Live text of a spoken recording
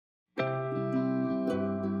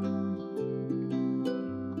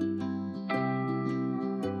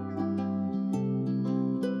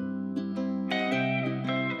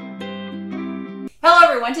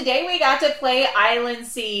everyone. Today we got to play Island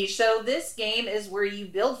Siege. So this game is where you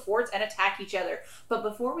build forts and attack each other. But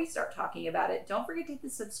before we start talking about it, don't forget to hit the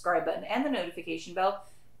subscribe button and the notification bell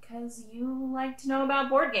because you like to know about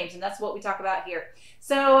board games, and that's what we talk about here.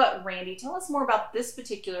 So, Randy, tell us more about this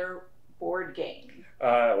particular board game.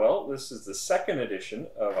 Well, this is the second edition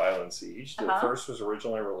of Island Siege. The first was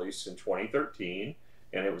originally released in 2013,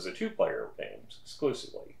 and it was a two-player game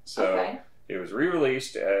exclusively. So it was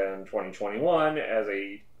re-released in 2021 as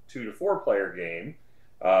a 2 to 4 player game.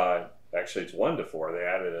 Actually, it's 1 to 4. They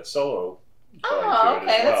added a solo playing to it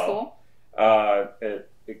as well. That's cool.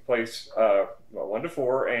 It plays 1 to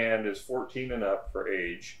 4 and is 14 and up for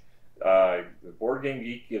age. The Board Game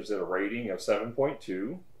Geek gives it a rating of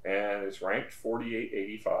 7.2, and it's ranked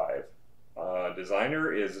 4885.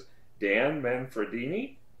 Designer is Dan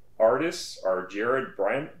Manfredini. Artists are Jared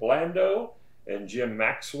Blando and Jim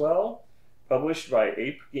Maxwell. Published by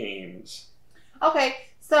APE Games. Okay,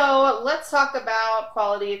 so let's talk about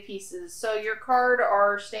quality of pieces. So your card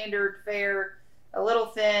are standard fare, a little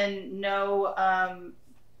thin, no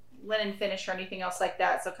linen finish or anything else like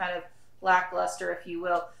that, so kind of lackluster, if you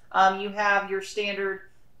will. You have your standard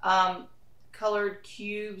colored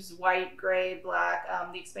cubes, white, gray, black.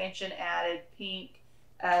 The expansion added pink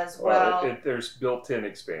as well. There's built-in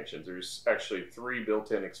expansions. There's actually 3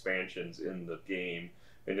 built-in expansions in the game.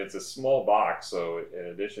 And it's a small box, so in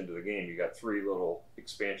addition to the game, you got 3 little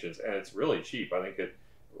expansions, and it's really cheap. I think it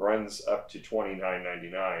runs up to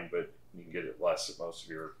 $29.99, but you can get it less at most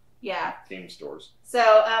of your theme stores.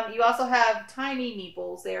 So you also have tiny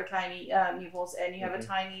meeples. They are tiny meeples, and you have a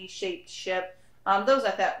tiny shaped ship. Those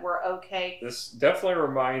I thought were okay. This definitely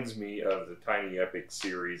reminds me of the Tiny Epic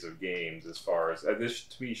series of games as far as... this,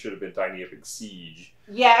 to me, should have been Tiny Epic Siege.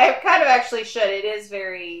 Yeah, it kind of actually should. It is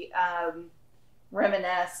very...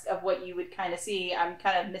 reminiscent of what you would kind of see. I'm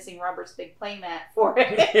kind of missing Robert's big playmat for it.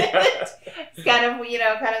 It's kind of,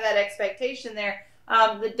 kind of that expectation there.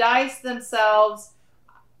 The dice themselves,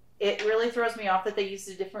 it really throws me off that they used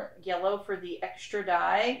a different yellow for the extra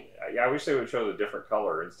die. Yeah, I wish they would show the different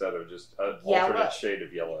color instead of just an alternate shade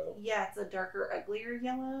of yellow. Yeah, it's a darker, uglier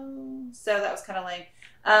yellow. So that was kind of lame.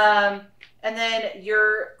 And then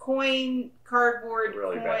your cardboard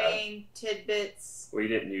really coin bad. tidbits. We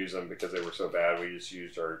didn't use them because they were so bad. We just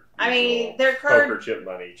used our they're poker chip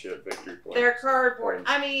money chip victory points. They're cardboard.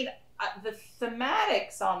 The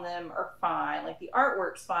thematics on them are fine. Like the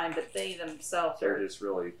artwork's fine, but they themselves they're just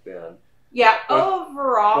really thin. Yeah,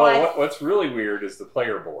 overall. What's really weird is the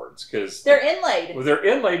player boards because they're inlaid. Well, they're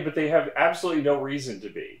inlaid, but they have absolutely no reason to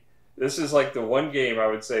be. This is like the one game I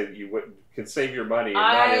would say that you could save your money and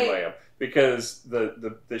not inlay them. Because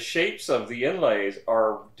the shapes of the inlays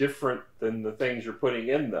are different than the things you're putting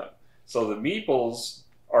in them. So the meeples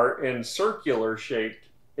are in circular shaped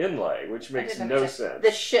inlay, which makes no sense.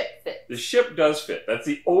 The ship fits. The ship does fit. That's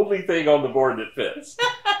the only thing on the board that fits.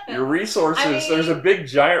 Your resources, there's a big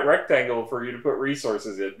giant rectangle for you to put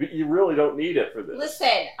resources in, but you really don't need it for this.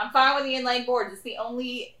 Listen, I'm fine with the inlaid boards. It's the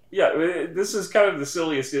only... Yeah, this is kind of the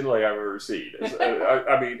silliest inlay I've ever seen.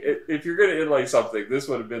 If you're going to inlay something, this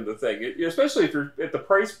would have been the thing. Especially if you're at the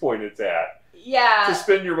price point it's at. Yeah. To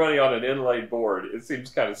spend your money on an inlaid board, it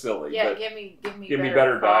seems kind of silly. Yeah, but give me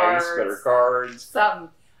better cards, dice, better cards. Something.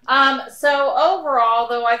 So overall,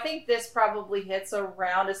 though, I think this probably hits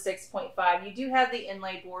around a 6.5. You do have the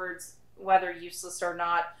inlaid boards, whether useless or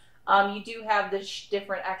not. You do have the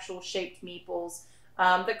different actual shaped meeples.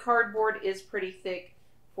 The cardboard is pretty thick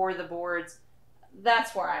for the boards.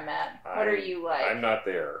 That's where I'm at. What are you like? I'm not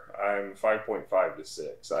there. I'm 5.5 to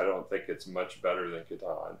 6. I don't think it's much better than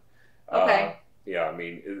Catan. Okay.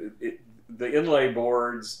 The inlay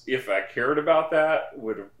boards, if I cared about that,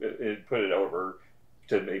 would have put it over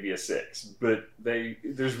to maybe a 6. But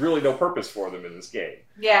there's really no purpose for them in this game.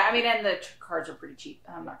 Yeah, and the cards are pretty cheap.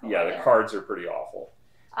 I'm not going to lie. The cards are pretty awful.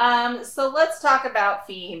 So let's talk about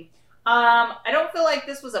theme. I don't feel like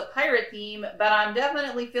this was a pirate theme, but I'm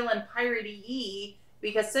definitely feeling piratey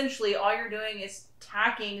because essentially all you're doing is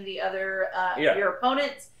attacking the other your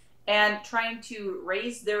opponents and trying to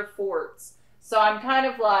raise their forts. So I'm kind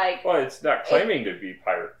of like... Well, it's not claiming to be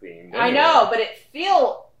pirate themed. I know, but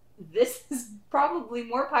this is probably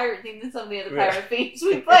more pirate themed than some of the other pirate themes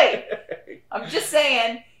we played. I'm just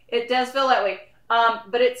saying, it does feel that way.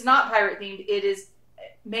 But it's not pirate themed. It is...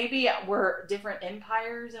 Maybe we're different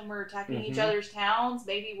empires and we're attacking each other's towns.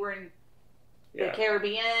 Maybe we're in the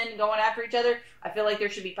Caribbean going after each other. I feel like there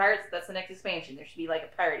should be pirates. That's the next expansion. There should be like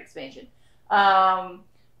a pirate expansion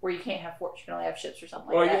where you can't have forts. You can only have ships or something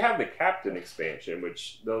like that. Well, you have the captain expansion,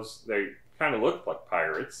 which they kind of look like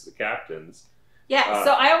pirates, the captains. Yeah,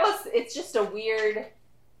 so it's just a weird,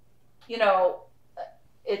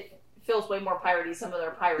 it feels way more piratey. Some of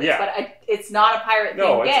their pirates, Yeah. but it's not a pirate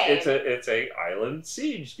No, themed game. it's a island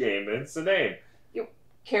siege game. It's the name.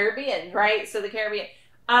 Caribbean, right? So the Caribbean.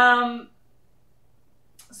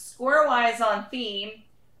 Score wise on theme,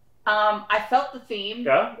 I felt the theme.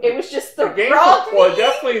 Yeah, it was just the game. wrong theme. Well, it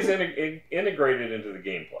definitely is integrated into the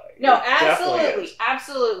gameplay. No, It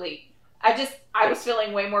absolutely. I was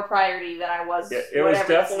feeling way more priority than I was. It was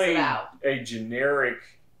definitely a generic.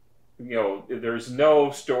 You know, there's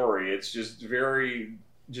no story. It's just very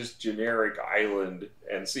generic island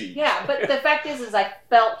and siege. Yeah, but the fact is I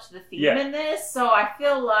felt the theme in this, so I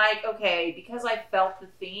feel like, okay, because I felt the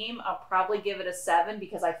theme, I'll probably give it a 7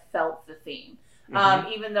 because I felt the theme.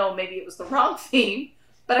 Even though maybe it was the wrong theme,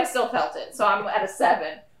 but I still felt it. So I'm at a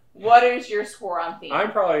 7. What is your score on theme?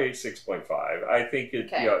 I'm probably a 6.5. I think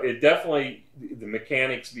it, you know, it definitely, the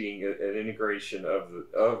mechanics being an integration of an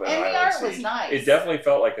and island the art siege. was nice. It definitely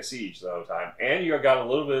felt like a siege the whole time. And you got a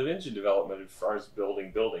little bit of engine development as far as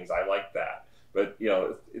building buildings. I like that. But, you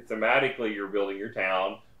know, thematically, you're building your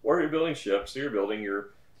town, or you're building ships, so you're building your,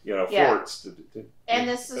 you know, forts. And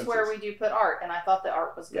this is where we do put art, and I thought the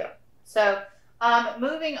art was good. Yeah. So,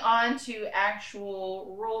 moving on to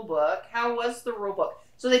actual rule book. How was the rule book?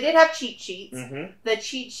 So they did have cheat sheets. The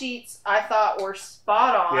cheat sheets I thought were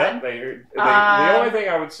spot on. Yeah, the only thing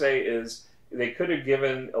I would say is they could have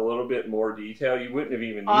given a little bit more detail. You wouldn't have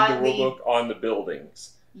even need the rule book on the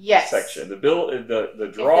buildings section.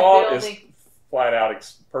 The draw is flat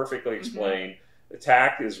out perfectly explained.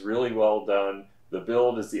 Attack is really well done. The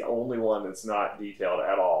build is the only one that's not detailed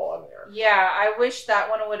at all on there. Yeah, I wish that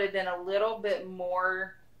one would have been a little bit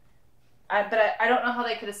more. But I don't know how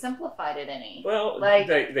they could have simplified it any. Well, like,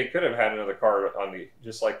 they could have had another card on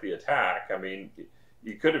just like the attack. I mean,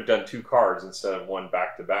 you could have done 2 cards instead of one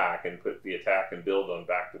back to back and put the attack and build on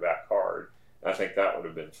back to back card. I think that would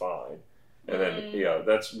have been fine. And then, you know,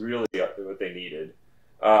 that's really what they needed.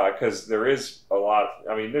 Because there is a lot.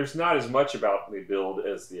 I mean, there's not as much about the build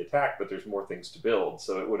as the attack, but there's more things to build.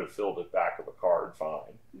 So it would have filled the back of a card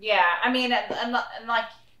fine. Yeah, I mean, and like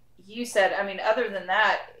you said, I mean, other than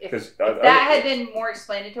that, if that had been more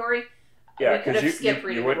explanatory, we could have skipped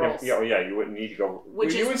reading the rules. You wouldn't need to go.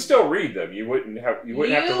 You would still read them. You wouldn't have to reference them. You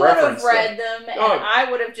would have read them, and I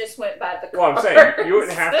would have just went by the cards. Well, I'm saying you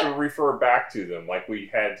wouldn't have to refer back to them like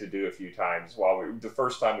we had to do a few times the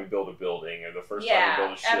first time we built a building or the first time we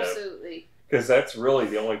built a ship. Yeah, absolutely. Because that's really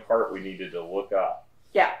the only part we needed to look up.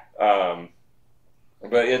 Yeah.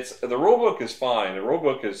 But the rule book is fine. The rule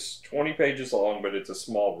book is 20 pages long, but it's a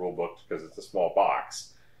small rule book because it's a small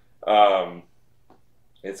box.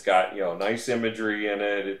 It's got, you know, nice imagery in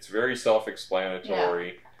it. It's very self-explanatory.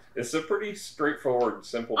 Yeah. It's a pretty straightforward,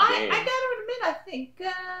 simple game. I gotta admit, I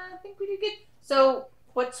think we did good. So,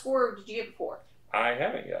 what score did you give it for? I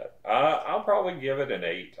haven't yet. I'll probably give it an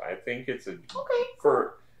 8. I think it's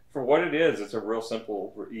for what it is. It's a real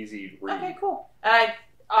simple, easy read. Okay, cool.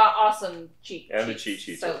 Awesome cheat sheets. And the cheat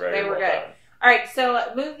sheets are very well good. Done. All right,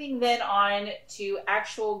 so moving then on to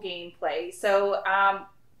actual gameplay. So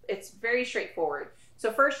it's very straightforward.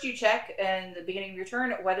 So first you check in the beginning of your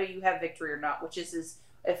turn whether you have victory or not, which is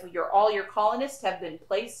if all your colonists have been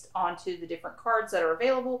placed onto the different cards that are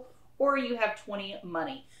available, or you have 20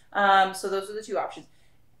 money. So those are the 2 options.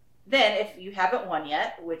 Then if you haven't won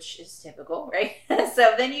yet, which is typical, right?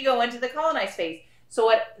 So then you go into the colonize phase. So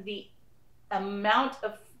what the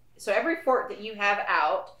so every fort that you have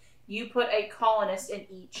out, you put a colonist in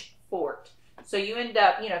each fort. So you end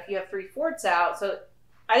up, you know, if you have 3 forts out, so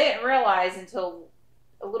I didn't realize until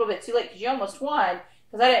a little bit too late because you almost won,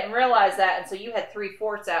 because I didn't realize that, and so you had 3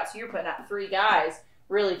 forts out, so you're putting out 3 guys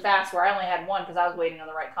really fast, where I only had 1 because I was waiting on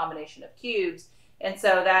the right combination of cubes, and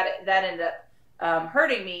so that ended up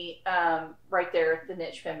hurting me right there at the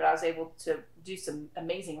niche pin, but I was able to do some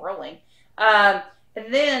amazing rolling. And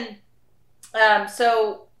then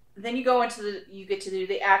so then you go into you get to do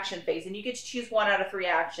the action phase, and you get to choose 1 out of 3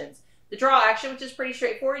 actions. The draw action, which is pretty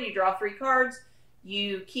straightforward, you draw 3 cards,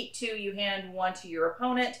 you keep 2, you hand 1 to your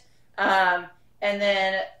opponent, and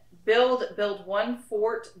then build 1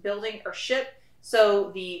 fort, building, or ship.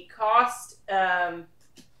 So the cost, so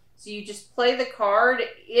you just play the card.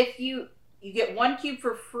 If you get 1 cube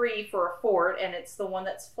for free for a fort, and it's the one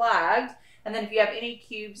that's flagged, and then if you have any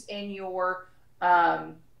cubes in your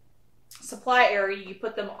supply area, you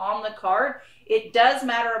put them on the card. It does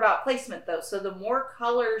matter about placement though, so the more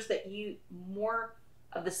colors that more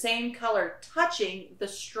of the same color touching, the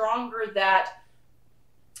stronger that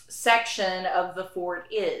section of the fort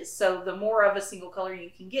is. So the more of a single color you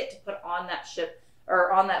can get to put on that ship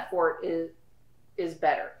or on that fort is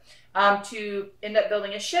better. To end up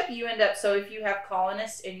building a ship, you end up, so if you have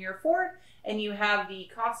colonists in your fort and you have the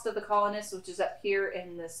cost of the colonists, which is up here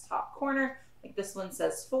in this top corner. Like this one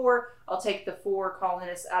says 4. I'll take the 4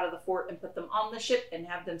 colonists out of the fort and put them on the ship and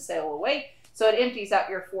have them sail away. So it empties out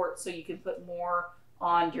your fort so you can put more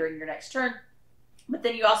on during your next turn. But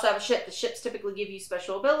then you also have a ship. The ships typically give you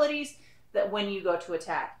special abilities that when you go to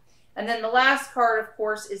attack. And then the last card, of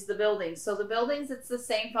course, is the buildings. So the buildings, it's the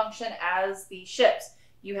same function as the ships.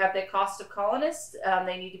 You have the cost of colonists.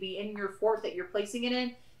 They need to be in your fort that you're placing it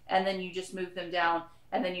in, and then you just move them down,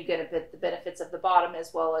 and then you get the benefits of the bottom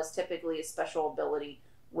as well as typically a special ability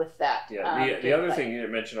with that. Yeah, the other thing you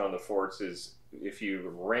mentioned on the forts is if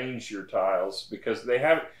you arrange your tiles, because they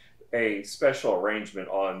have a special arrangement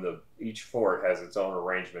on each fort has its own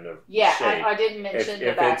arrangement of shape. I didn't mention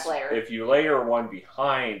the back layer. If you layer one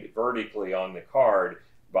behind vertically on the card,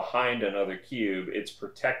 behind another cube, it's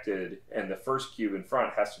protected, and the first cube in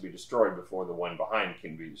front has to be destroyed before the one behind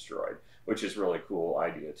can be destroyed, which is a really cool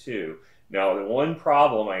idea too. Now, the one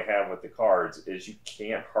problem I have with the cards is you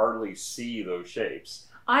can't hardly see those shapes.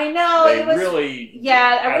 I know. They really.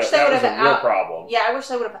 Yeah, I wish they would have. That was a real problem. Yeah, I wish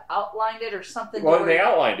they would have outlined it or something. Well, they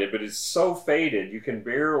outlined it, but it's so faded you can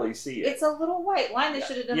barely see it. It's a little white line. They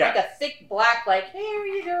should have done like a thick black, like here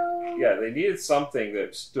you go. Yeah, they needed something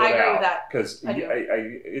that stood out. I agree with that. Because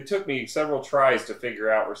it took me several tries to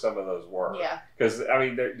figure out where some of those were. Yeah. Because I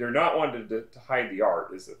mean, they're not wanted to hide the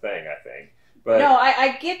art is the thing, I think. But no,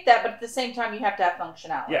 I get that, but at the same time, you have to have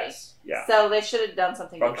functionality. Yes. Yeah. So they should have done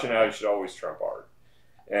something. Functionality should always trump art.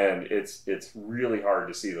 And it's really hard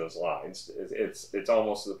to see those lines. It's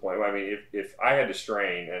almost to the point. I mean, if I had to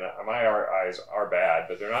strain, and my eyes are bad,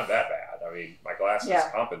 but they're not that bad. I mean, my glasses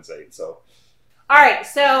compensate. So, all right.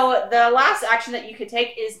 So the last action that you could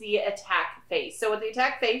take is the attack phase. So what the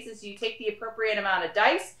attack phase is, you take the appropriate amount of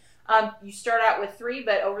dice. You start out with 3,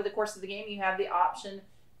 but over the course of the game, you have the option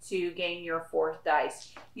to gain your 4th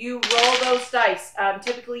dice. You roll those dice.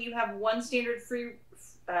 Typically, you have 1 standard free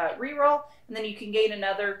reroll, and then you can gain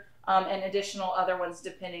another and additional other ones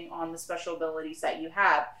depending on the special abilities that you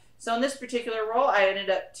have. So in this particular roll, I ended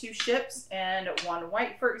up 2 ships and 1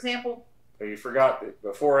 white, for example. But you forgot that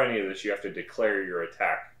before any of this, you have to declare your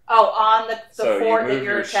attack. Oh, on the fort that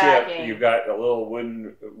you're attacking. Ship, you've got a little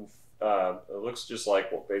wooden. It looks just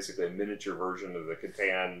like basically a miniature version of the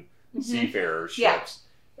Catan Seafarer ships,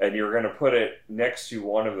 and you're going to put it next to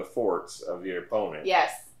one of the forts of the opponent.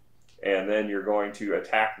 Yes. And then you're going to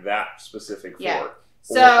attack that specific fort.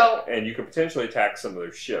 So, and you could potentially attack some of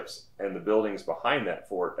their ships and the buildings behind that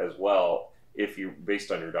fort as well,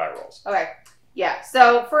 based on your die rolls. Okay. Yeah.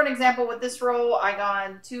 So for an example, with this roll, I got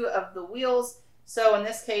on 2 of the wheels. So in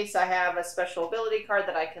this case, I have a special ability card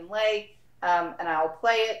that I can lay, and I'll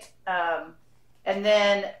play it.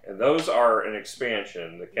 And those are an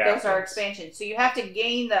expansion. The captains. Those are expansions. So you have to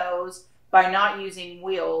gain those by not using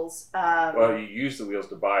wheels. Well, you use the wheels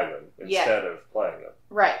to buy them instead of playing them.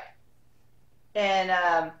 Right.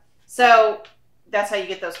 And so that's how you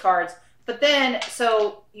get those cards. But then,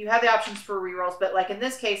 so you have the options for rerolls, but like in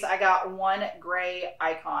this case, I got 1 gray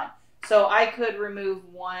icon. So I could remove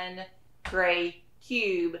 1 gray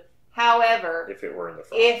cube. However, if it were in the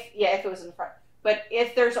front. If it was in the front. But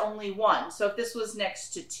if there's only 1, so if this was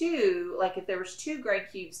next to 2, like if there was 2 gray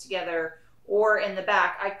cubes together, or in the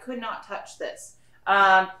back, I could not touch this.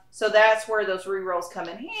 So that's where those rerolls come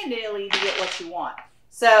in handily to get what you want.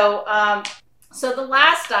 So, so the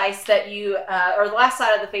last dice that or the last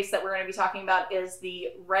side of the face that we're going to be talking about is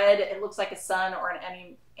the red. It looks like a sun or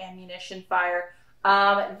an ammunition fire.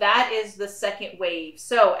 That is the second wave.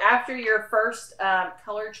 So after your first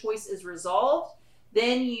color choice is resolved,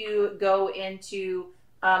 then you go into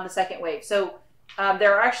the second wave. So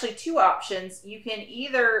there are actually 2 options. You can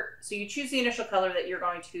so you choose the initial color that you're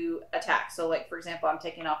going to attack. So like, for example, I'm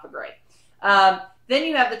taking off a gray. Then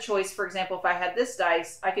you have the choice, for example, if I had this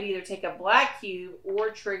dice, I could either take a black cube or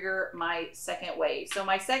trigger my second wave. So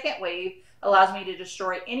my second wave allows me to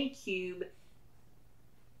destroy any cube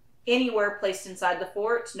anywhere placed inside the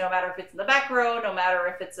fort, no matter if it's in the back row, no matter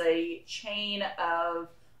if it's a chain of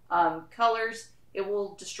colors. It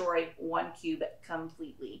will destroy 1 cube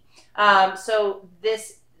completely. So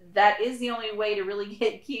that is the only way to really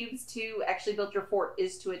get cubes to actually build your fort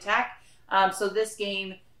is to attack. So this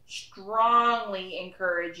game strongly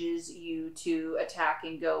encourages you to attack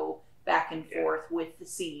and go back and forth with the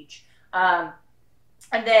siege. And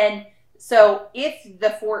then, so if the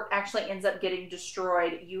fort actually ends up getting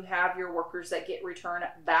destroyed, you have your workers that get returned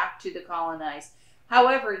back to the colonized.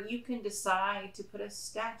 However, you can decide to put a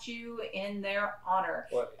statue in their honor.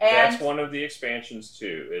 Well, that's one of the expansions,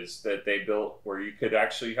 too, is that they built where you could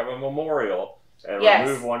actually have a memorial and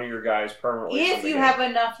remove one of your guys permanently. If you have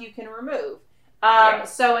enough, you can remove.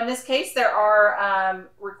 So in this case, there are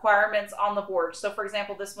requirements on the board. So for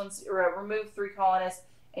example, this one's remove 3 colonists,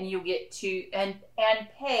 and you get 2 and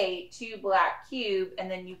pay 2 black cube, and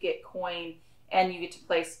then you get coin, and you get to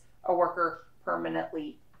place a worker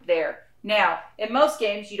permanently there. Now, in most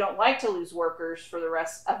games, you don't like to lose workers for the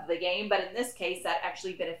rest of the game, but in this case, that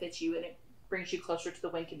actually benefits you, and it brings you closer to the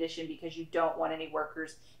win condition because you don't want any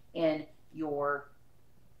workers in your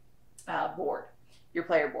board, your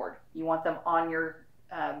player board. You want them on your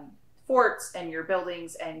forts and your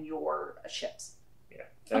buildings and your ships. Yeah.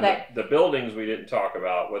 And the buildings we didn't talk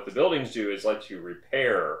about. What the buildings do is let you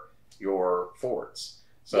repair your forts.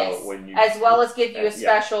 So yes. when you, as well as give you a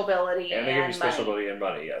special ability and they give you special money. ability and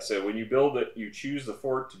money. Yeah. So when you build it, you choose the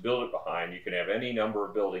fort to build it behind. You can have any number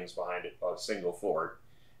of buildings behind it, a single fort,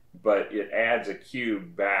 but it adds a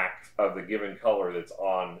cube back of the given color that's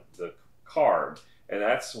on the card, and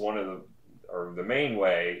that's one of the main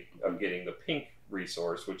way of getting the pink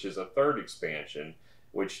resource, which is a 3rd expansion.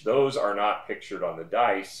 Which those are not pictured on the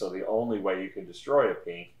dice, so the only way you can destroy a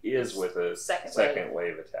pink is with a second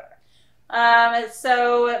wave attack.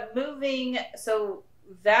 So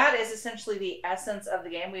that is essentially the essence of the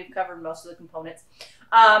game. We've covered most of the components.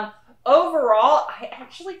 Overall, I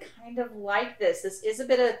actually kind of like this. This is a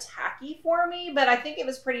bit tacky for me, but I think it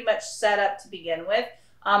was pretty much set up to begin with.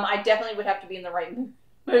 I definitely would have to be in the right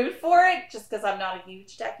mood for it, just because I'm not a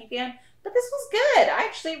huge tacky fan. But this was good. I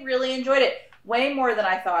actually really enjoyed it. Way more than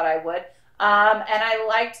I thought I would. And I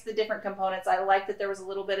liked the different components. I liked that there was a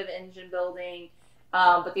little bit of engine building,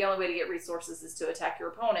 but the only way to get resources is to attack your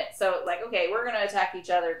opponent. So, like, okay, we're going to attack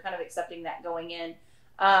each other, kind of accepting that going in.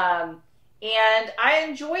 And I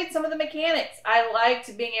enjoyed some of the mechanics. I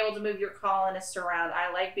liked being able to move your colonists around.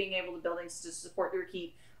 I like being able to buildings to support your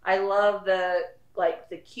keep. I love the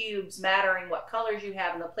cubes mattering what colors you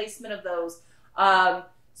have and the placement of those.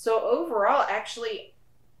 So overall, actually,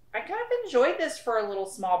 I kind of enjoyed this for a little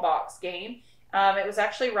small box game. It was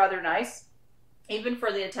actually rather nice, even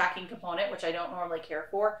for the attacking component, which I don't normally care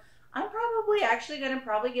for. I'm probably actually going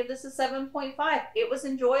to give this a 7.5. It was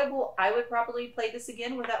enjoyable. I would probably play this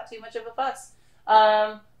again without too much of a fuss.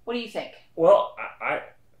 What do you think? Well,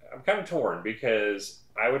 I'm kind of torn because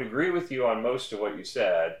I would agree with you on most of what you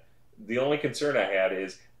said. The only concern I had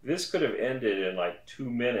is this could have ended in like 2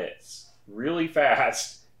 minutes really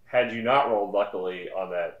fast had you not rolled luckily on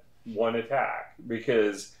that one attack,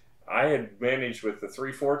 because I had managed with the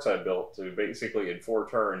 3 forts I built to basically in 4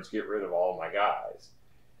 turns get rid of all my guys.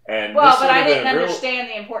 And well, but I didn't understand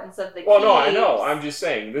the importance of the Well, no, I know. I'm just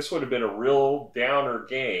saying this would have been a real downer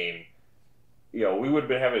game. You know, we would have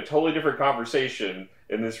been having a totally different conversation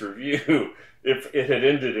in this review if it had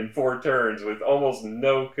ended in 4 turns with almost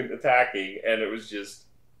no attacking and it was just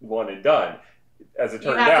one and done. As it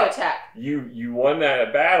turned out, you won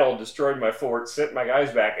that battle, destroyed my fort, sent my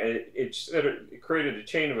guys back, and it created a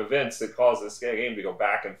chain of events that caused this game to go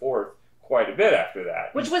back and forth quite a bit after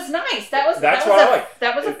that. Which was nice. That was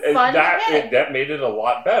a fun mechanic. That made it a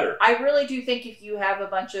lot better. I really do think if you have a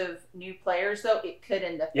bunch of new players, though, it could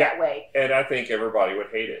end up that way. And I think everybody would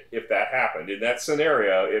hate it if that happened. In that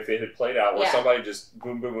scenario, if it had played out where somebody just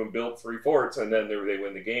boom, boom, boom, built 3 forts, and then they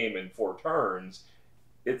win the game in 4 turns,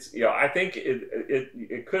 it's, you know, I think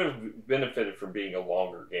it could have benefited from being a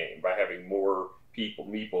longer game by having more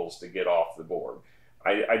meeples to get off the board.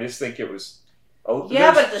 I just think it was. But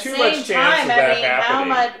at the same time, I mean, how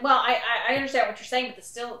much? Well, I understand what you're saying, but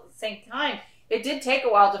still at the same time, it did take a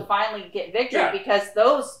while to finally get victory because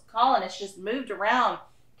those colonists just moved around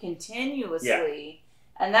continuously,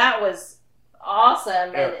 and that was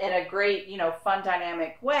awesome in a great, fun,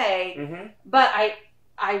 dynamic way. Mm-hmm. But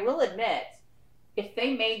I will admit, if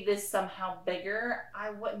they made this somehow bigger, I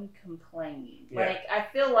wouldn't complain. Yeah. Like, I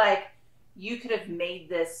feel like you could have made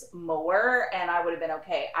this more, and I would have been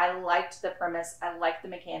okay. I liked the premise. I liked the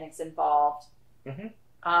mechanics involved. Mm-hmm.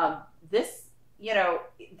 This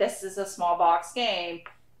is a small box game,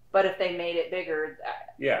 but if they made it bigger,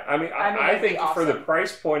 I think for the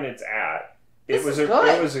price point it's at, it was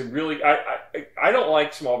a really. I don't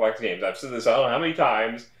like small box games. I've said this I don't know how many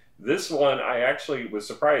times. This one, I actually was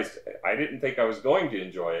surprised. I didn't think I was going to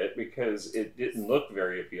enjoy it because it didn't look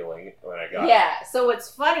very appealing when I got it. Yeah, so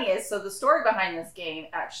what's funny is, the story behind this game,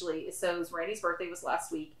 actually, so Randy's birthday was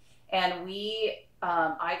last week, and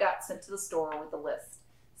I got sent to the store with a list.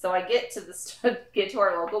 So I get to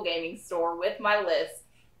our local gaming store with my list.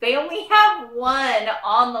 They only have one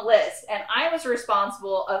on the list, and I was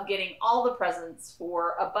responsible of getting all the presents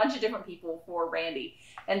for a bunch of different people for Randy.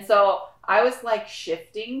 And so I was like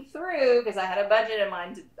shifting through, because I had a budget in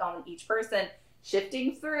mind on each person,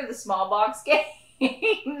 shifting through the small box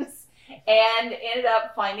games. and ended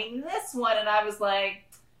up finding this one, and I was like,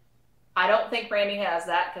 I don't think Randy has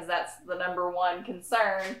that because that's the number one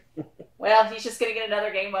concern. Well, he's just going to get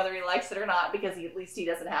another game whether he likes it or not because at least he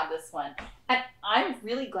doesn't have this one. And I'm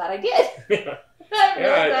really glad I did.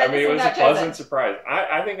 I mean, it was a pleasant surprise.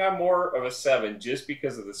 I think I'm more of a 7 just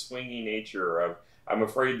because of the swingy nature of. I'm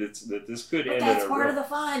afraid that this could end. That's part of the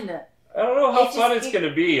fun. I don't know how fun it's going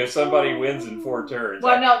to be if somebody wins in 4 turns.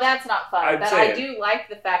 Well, no, that's not fun. But I do like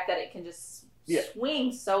the fact that it can just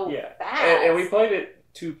swing so fast. And we played it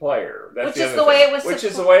 2-player. That's which is the way it was. Which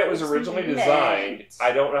is the way it was originally designed.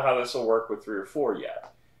 I don't know how this will work with 3 or 4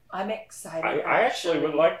 yet. I'm excited. I actually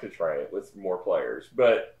would like to try it with more players,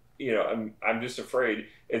 but I'm just afraid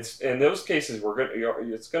it's in those cases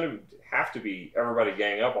it's going to have to be everybody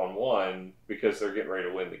gang up on one because they're getting ready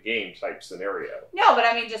to win the game type scenario. No, but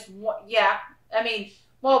I mean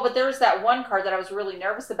but there was that one card that I was really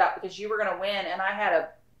nervous about because you were going to win, and I had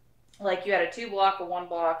you had a 2-block, a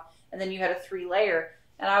 1-block, and then you had a 3-layer,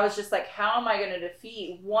 and I was just like, how am I going to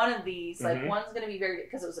defeat one of these? Like one's going to be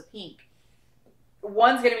because it was a pink.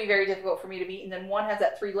 One's going to be very difficult for me to beat, and then one has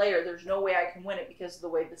that 3-layer. There's no way I can win it because of the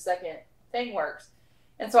way the second thing works.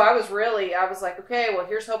 And so I was like, okay, well,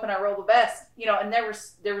 here's hoping I roll the best. And there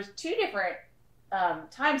was 2 different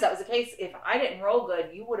times that was the case. If I didn't roll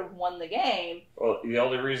good, you would have won the game. Well, the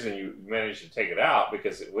only reason you managed to take it out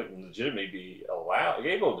because it wouldn't legitimately be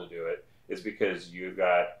able to do it is because you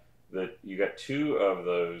got 2 of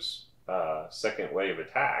those second wave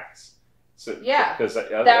attacks. So, yeah,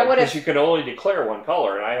 because you could only declare 1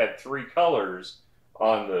 color, and I had 3 colors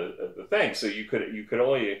on the thing, so you could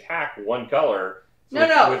only attack 1 color.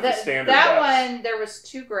 With the standard that decks. One there was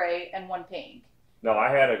 2 gray and 1 pink. No, I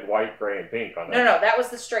had a white, gray, and pink on that. No, that was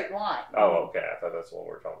the straight line. Oh, okay. I thought that's the one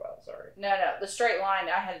we were talking about. Sorry. No, the straight line.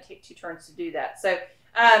 I had to take 2 turns to do that. So,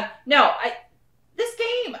 this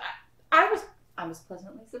game, I was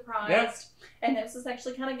pleasantly surprised, and this is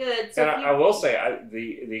actually kind of good. So and I will say,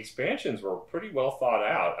 the expansions were pretty well thought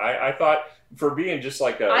out. I thought for being just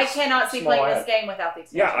like I cannot see playing this game without the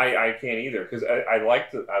expansions. Yeah, I can't either because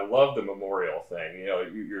I love the memorial thing.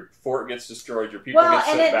 Your fort gets destroyed, your people get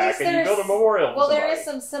sent back, and you build a memorial. Well, there is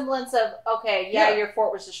some semblance of your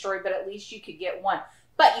fort was destroyed, but at least you could get one.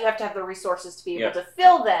 But you have to have the resources to be able to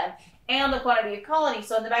fill them. And the quantity of colony.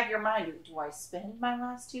 So in the back of your mind, do I spend my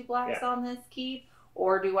last 2 blacks on this keep?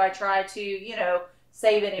 Or do I try to,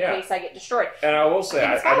 save it in case I get destroyed? And I will say,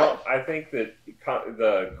 I think that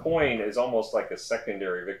the coin is almost like a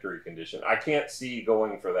secondary victory condition. I can't see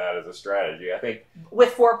going for that as a strategy. I think...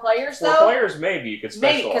 With 4 players, 4 players, maybe you could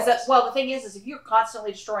specialize. Maybe, because, the thing is if you're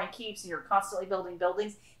constantly destroying keeps and you're constantly building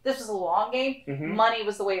buildings, this was a long game. Money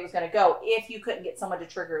was the way it was going to go if you couldn't get someone to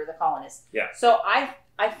trigger the colonists. Yeah. So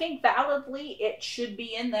I think validly it should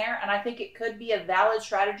be in there, and I think it could be a valid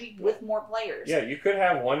strategy with more players. Yeah, you could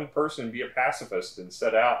have one person be a pacifist and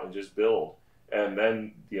set out and just build, and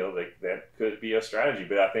then that could be a strategy.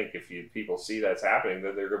 But I think if people see that's happening,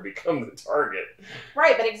 then they're going to become the target.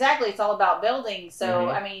 Right, but exactly, it's all about building. So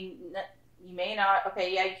I mean, you may not.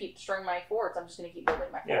 Okay, you keep destroying my forts. I'm just going to keep building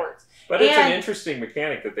my forts. But it's an interesting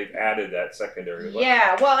mechanic that they've added that secondary.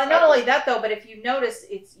 Yeah, well, and not only that though, but if you notice,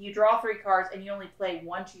 you draw 3 cards and you only play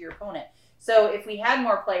 1 to your opponent. So if we had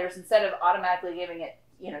more players, instead of automatically giving it,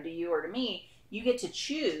 to you or to me, you get to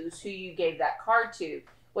choose who you gave that card to.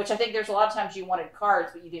 Which I think there's a lot of times you wanted cards,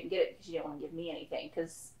 but you didn't get it because you didn't want to give me anything.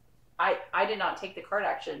 Because I did not take the card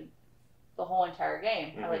action the whole entire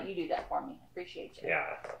game. I let you do that for me. I appreciate you. Yeah.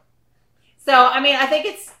 So, I mean, I think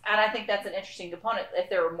that's an interesting component if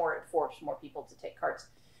there were more, it forced more people to take cards.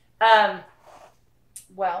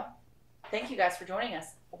 Well, thank you guys for joining us.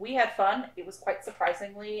 We had fun. It was quite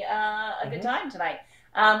surprisingly a good time tonight.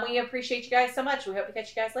 We appreciate you guys so much. We hope to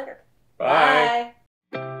catch you guys later. Bye.